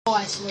Oh,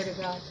 I swear to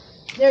God.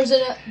 There's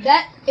a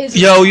that is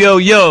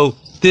Yo.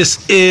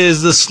 This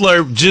is the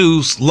Slurp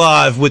Juice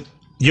live with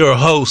your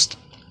host,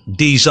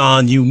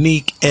 Dijon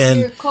Unique, and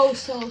your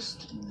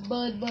co-host,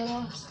 Bud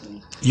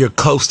Austin. Your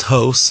coast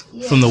host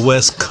from the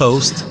West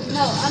Coast.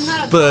 No, I'm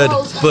not a Bud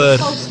co-host, I'm a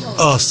coast host.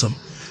 Awesome.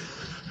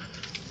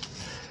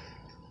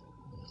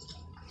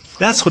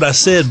 That's what I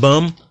said,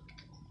 bum.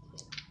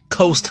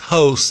 Coast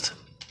host.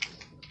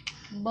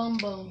 Bum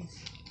bum.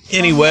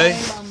 Anyway,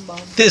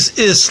 this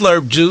is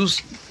Slurp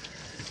Juice.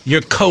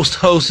 Your coast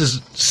host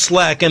is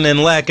slacking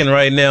and lacking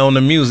right now on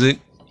the music.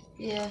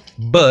 Yeah.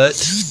 But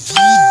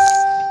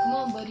come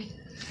on, buddy.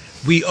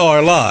 We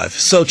are live.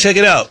 So check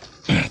it out.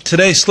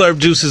 Today's Slurp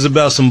Juice is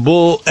about some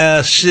bull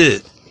ass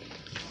shit.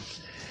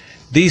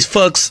 These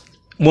fucks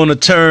want to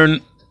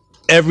turn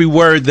every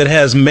word that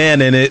has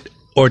man in it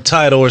or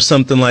title or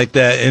something like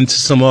that into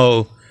some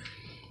old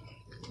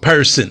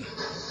person.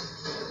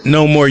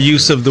 No more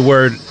use of the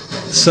word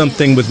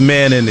something with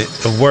man in it,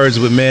 of words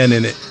with man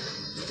in it.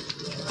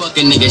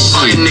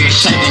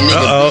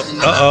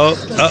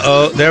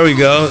 Uh-oh. There we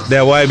go.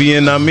 That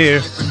YBN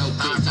Namir.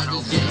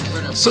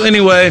 So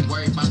anyway,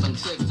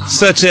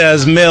 such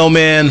as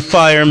mailman,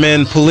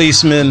 fireman,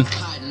 policeman,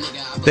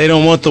 they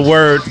don't want the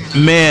word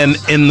man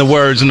in the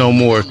words no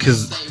more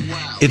because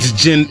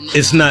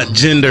it's not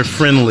gender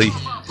friendly.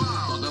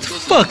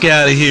 Fuck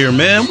out of here,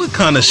 man. What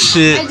kind of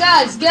shit? Hey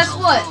guys, guess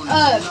what?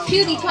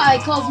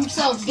 PewDiePie calls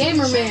himself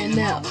Gamer Man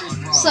now.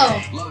 So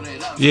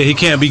yeah, he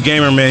can't be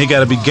Gamer Man. He got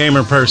to be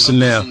Gamer Person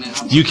now.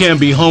 You can't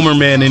be Homer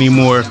Man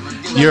anymore.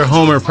 You're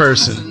Homer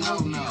Person.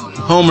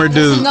 Homer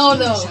dude. No.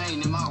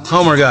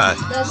 Homer guy.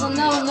 That's a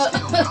no.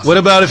 What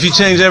about if you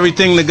change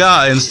everything to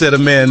guy instead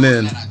of man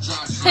then?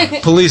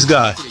 Police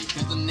guy.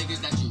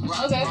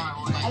 Okay.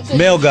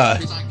 Male guy.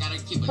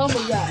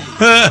 Homer guy.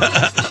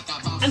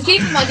 I'm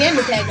keeping my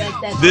gamer tag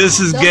like that. This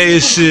is gay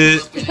as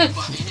shit.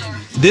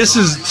 This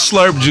is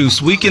Slurp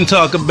Juice. We can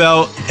talk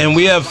about and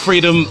we have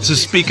freedom to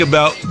speak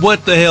about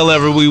what the hell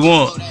ever we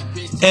want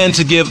and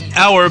to give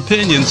our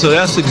opinion. So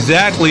that's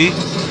exactly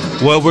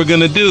what we're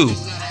gonna do.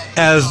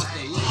 As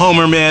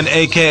Homer Man,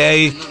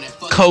 aka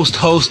Coast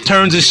Host,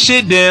 turns his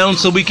shit down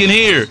so we can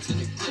hear.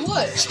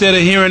 What? Instead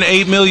of hearing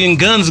 8 million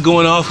guns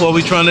going off while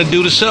we trying to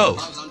do the show.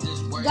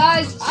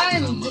 Guys,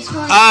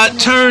 I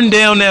turned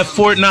down that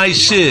Fortnite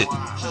shit.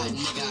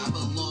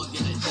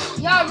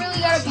 Y'all really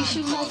gotta be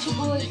shooting at your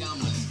boy.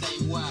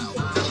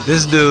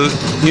 This dude,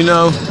 you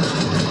know,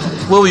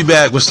 we'll be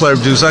back with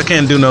Slurp Juice. I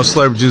can't do no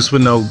Slurp Juice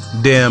with no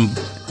damn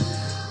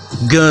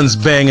guns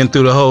banging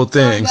through the whole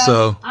thing.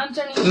 So,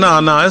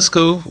 no, it's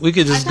cool. We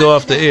could just go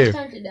off the air. I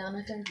turned it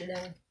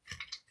down.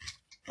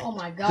 Oh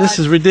my God. This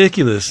is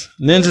ridiculous.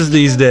 Ninjas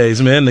these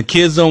days, man. The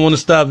kids don't want to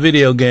stop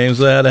video games.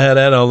 So I had to have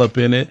that all up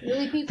in it.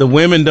 Really, the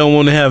women don't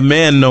want to have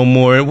man no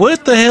more.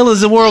 What the hell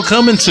is the world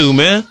coming to,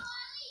 man?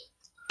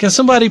 Can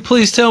somebody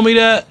please tell me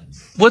that?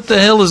 What the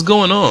hell is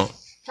going on?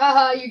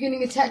 Haha, you're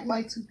getting attacked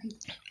by 2 people.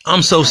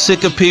 I'm so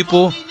sick of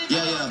people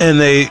and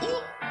they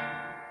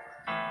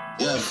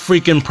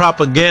freaking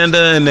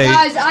propaganda and they...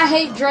 Guys, I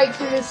hate Drake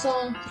for this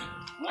song.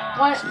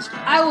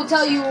 I will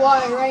tell you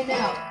why right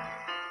now.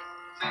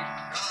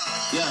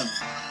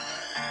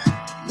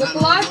 Look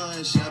alive?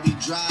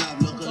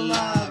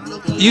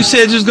 You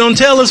said you was gonna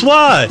tell us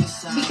why.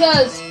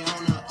 Because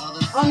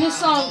on this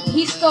song,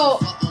 he stole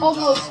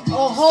almost a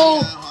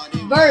whole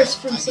verse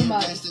from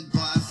somebody.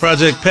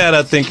 Project Pat,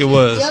 I think it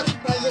was. Yep,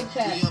 Project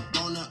Pat.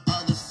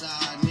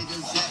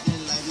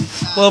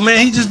 Well, man,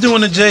 he's just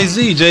doing a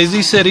Jay-Z.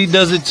 Jay-Z said he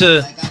does it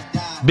to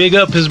big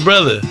up his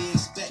brother.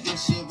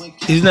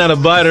 He's not a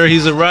biter,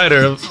 he's a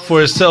writer for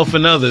himself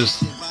and others.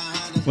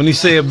 When he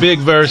say a big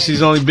verse,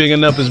 he's only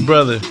bigging up his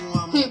brother.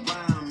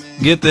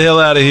 Get the hell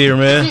out of here,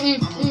 man.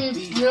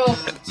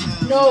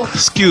 No.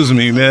 Excuse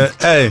me, man.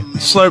 Hey,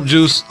 Slurp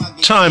Juice,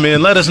 chime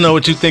in. Let us know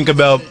what you think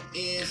about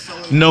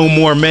no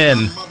more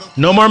men.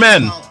 No more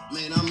men.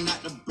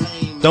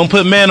 Don't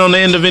put man on the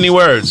end of any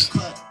words.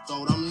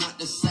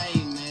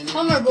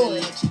 Homer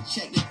boy.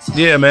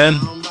 Yeah, man.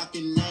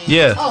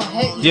 Yeah. Oh,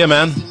 hey. Yeah,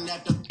 man.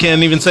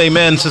 Can't even say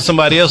man to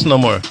somebody else no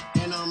more.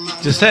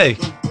 Just hey.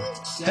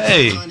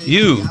 Hey,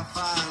 you.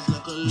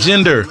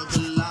 Gender.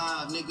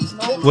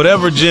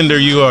 Whatever gender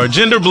you are.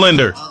 Gender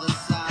blender.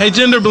 Hey,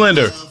 gender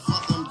blender.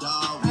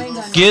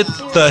 Get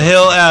the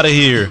hell out of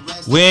here.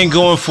 We ain't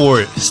going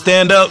for it.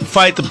 Stand up,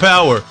 fight the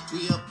power.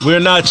 We're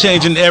not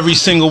changing every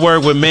single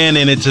word with man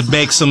in it to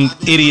make some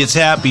idiots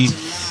happy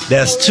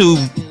that's too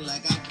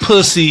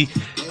pussy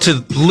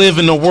to live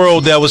in a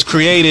world that was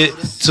created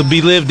to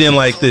be lived in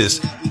like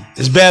this.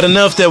 It's bad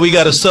enough that we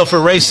gotta suffer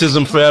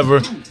racism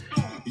forever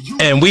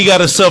and we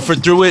gotta suffer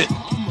through it.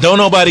 Don't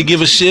nobody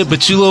give a shit,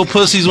 but you little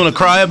pussies wanna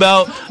cry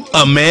about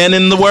a man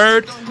in the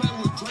word?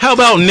 How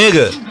about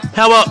nigga?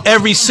 How about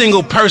every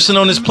single person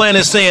on this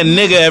planet saying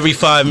nigga every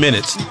 5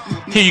 minutes?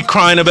 Hear you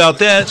crying about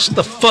that? Shut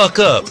the fuck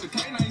up.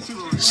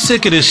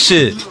 Sick of this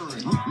shit.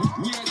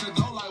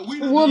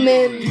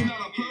 Woman.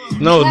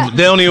 No,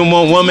 they don't even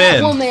want one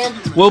man.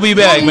 We'll be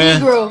back,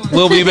 man.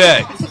 We'll be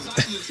back.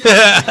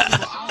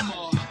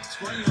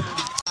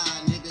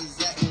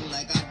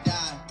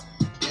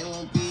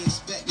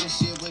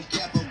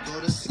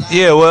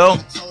 Yeah, well,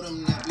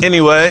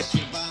 anyway,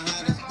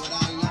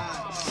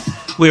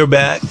 we're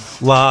back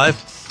live.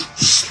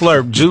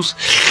 Slurp juice.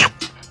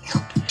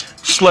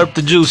 Slurp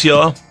the juice,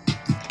 y'all.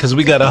 Because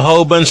we got a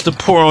whole bunch to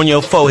pour on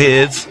your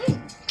foreheads,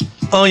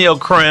 on your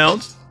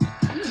crowns,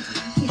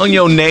 on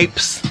your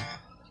napes.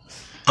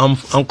 I'm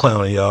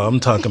clowning, y'all.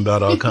 I'm talking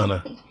about all kind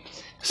of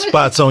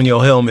spots on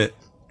your helmet.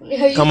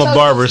 I'm a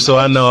barber, so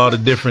I know all the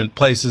different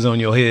places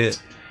on your head.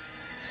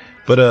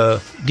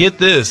 But get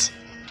this.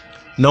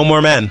 No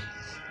more men.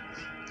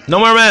 No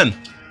more men.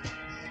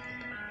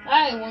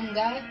 Alright, one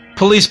guy.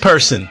 Police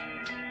person.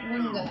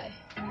 One guy.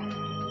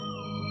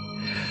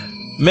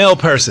 Male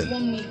person.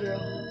 One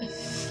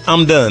Negro.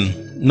 I'm done.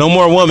 No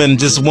more woman,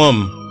 just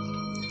wum.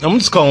 I'm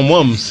just calling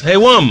wums. Hey,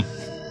 wum.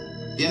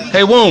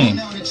 Hey, wum.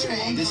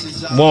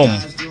 Wum.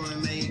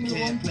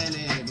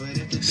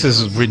 This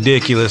is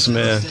ridiculous,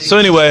 man. So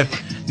anyway,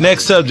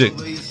 next subject.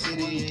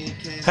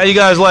 How you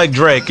guys like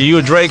Drake? Are you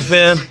a Drake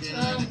fan?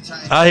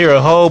 I hear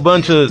a whole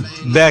bunch of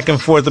back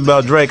and forth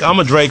about Drake. I'm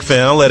a Drake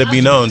fan. I'll let it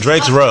be known.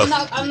 Drake's rough.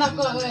 I'm not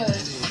gonna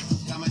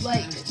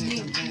like.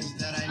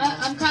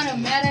 I'm kind of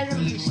mad at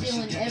him for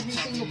stealing every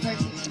single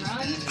person's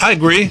rhyme. I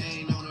agree.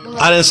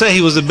 I didn't say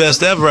he was the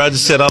best ever. I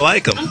just said I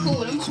like him. I'm cool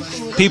with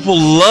him. People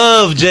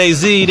love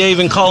Jay-Z. They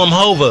even call him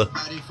Hova.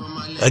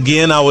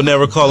 Again, I would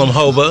never call him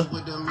Hova,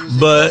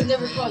 but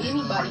Never call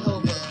anybody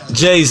Hova.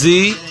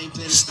 Jay-Z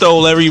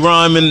stole every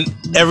rhyme and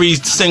every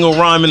single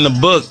rhyme in the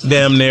book,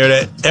 damn near.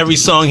 That every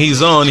song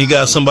he's on, he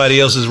got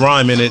somebody else's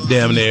rhyme in it,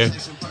 damn near.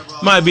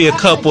 Might be a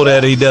couple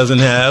that he doesn't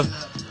have,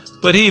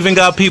 but he even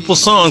got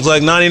people's songs.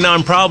 Like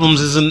 99 Problems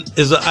is an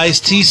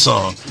Ice-T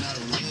song.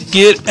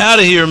 Get out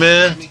of here,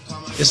 man.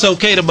 It's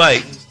okay to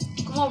bite.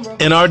 Come on, bro.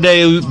 In our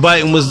day,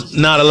 biting was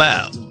not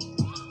allowed.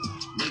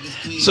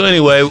 So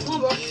anyway, Come on,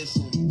 bro.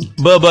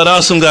 Bubba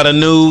Awesome got a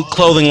new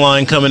clothing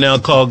line coming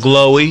out called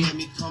Glowy.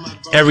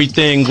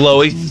 Everything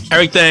glowy.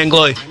 Everything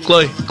glowy.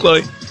 Glowy.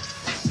 Glowy.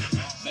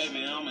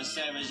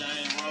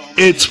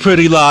 It's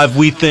pretty live,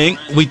 we think.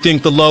 We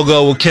think the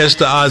logo will catch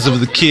the eyes of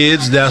the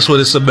kids. That's what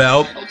it's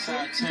about.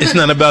 It's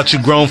not about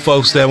you grown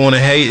folks that want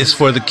to hate. It's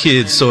for the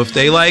kids. So if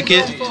they like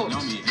it,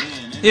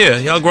 yeah,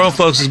 y'all grown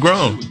folks is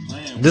grown.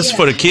 This is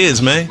for the kids,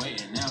 man.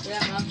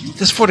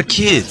 This is for the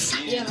kids.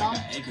 Yeah, mom.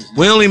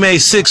 We only made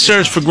 6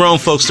 shirts for grown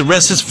folks. The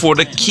rest is for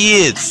the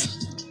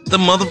kids. The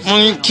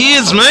motherfucking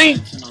kids,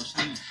 man.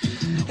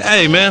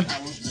 Hey, man.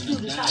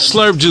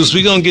 Slurp Juice,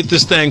 we gonna get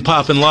this thing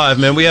popping live,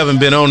 man. We haven't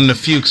been on in a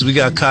few because we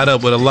got caught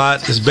up with a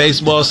lot. It's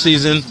baseball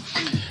season.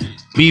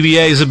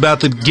 BBA is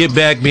about to get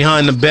back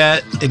behind the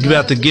bat. It's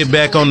about to get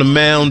back on the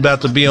mound.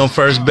 About to be on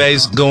first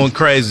base, going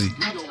crazy.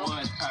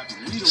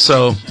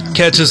 So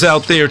catch us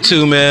out there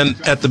too, man,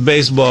 at the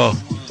baseball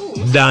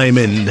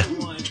diamond.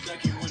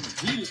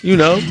 You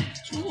know,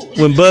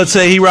 when Bud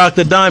say he rocked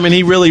the diamond,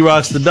 he really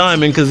rocks the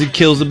diamond because he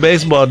kills the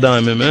baseball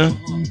diamond, man.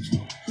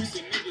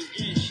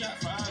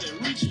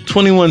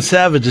 21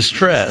 Savage is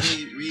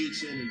trash.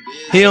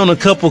 He own a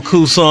couple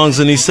cool songs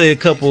and he say a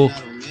couple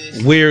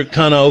weird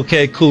kind of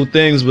okay cool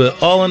things,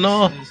 but all in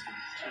all,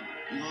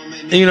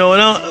 you know,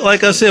 and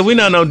like I said, we're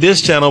not no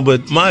diss channel,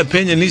 but my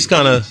opinion, he's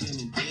kind of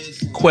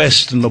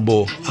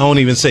questionable. I won't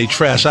even say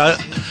trash.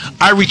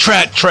 I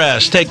retract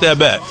trash. Take that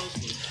back.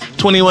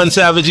 21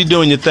 Savage, you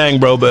doing your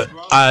thing, bro, but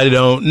I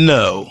don't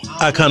know.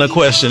 I kind of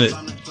question it.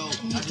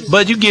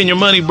 But you getting your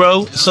money,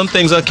 bro. Some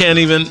things I can't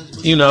even,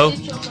 you know,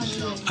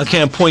 I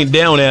can't point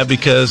down at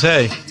because,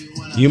 hey,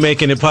 you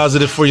making it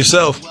positive for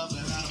yourself.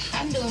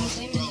 I'm doing the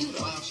same as you,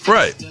 though.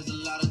 Right.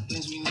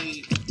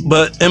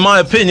 But in my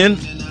opinion,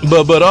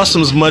 but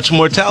Awesome's much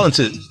more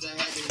talented.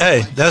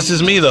 Hey, that's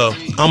just me, though.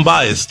 I'm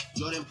biased.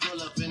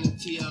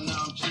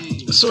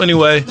 So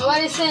anyway.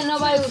 Nobody's saying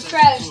nobody was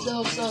trash,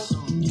 though, so.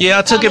 Yeah,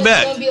 I took it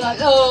back. Gonna be like,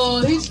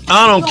 oh, he's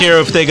I don't care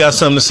if they got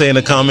something to say in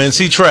the comments.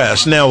 He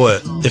trash. Now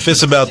what? If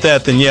it's about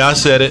that, then yeah, I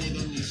said it.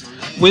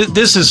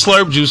 This is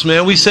Slurp Juice,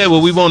 man. We say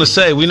what we want to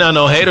say. We're not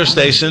no hater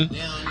station,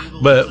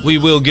 but we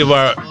will give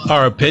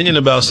our opinion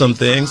about some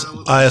things.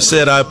 I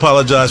said I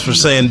apologize for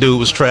saying dude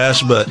was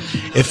trash, but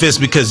if it's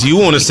because you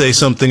want to say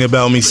something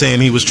about me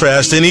saying he was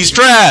trash, then he's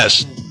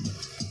trash.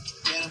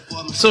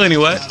 So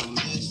anyway, I'm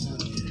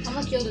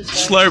gonna kill this guy.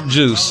 Slurp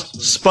Juice,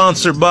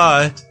 sponsored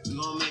by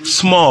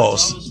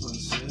Smalls,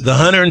 the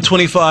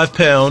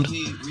 125-pound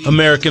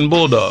American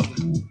Bulldog.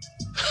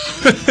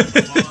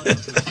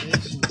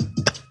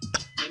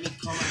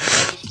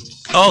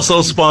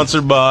 Also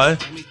sponsored by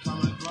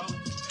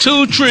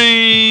Two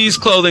Trees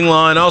Clothing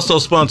Line. Also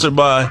sponsored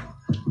by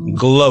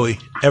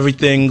Glowy.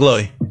 Everything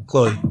Glowy.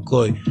 Glowy.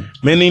 Glowy.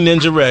 Mini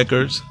Ninja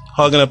Records.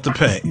 Hogging up the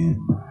paint.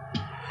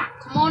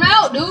 Come on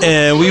out, dude.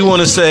 And we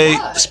want to say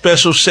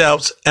special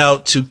shouts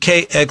out to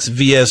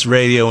KXVS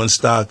Radio in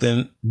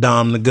Stockton.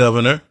 Dom the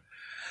Governor.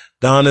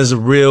 Don is a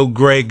real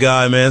great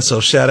guy, man. So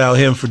shout out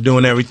him for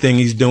doing everything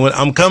he's doing.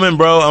 I'm coming,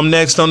 bro. I'm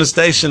next on the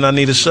station. I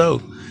need a show.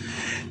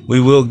 We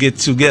will get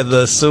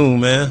together soon,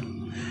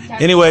 man.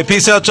 Anyway,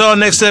 peace out, y'all.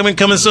 Next segment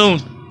coming soon.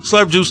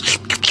 Slurp Juice.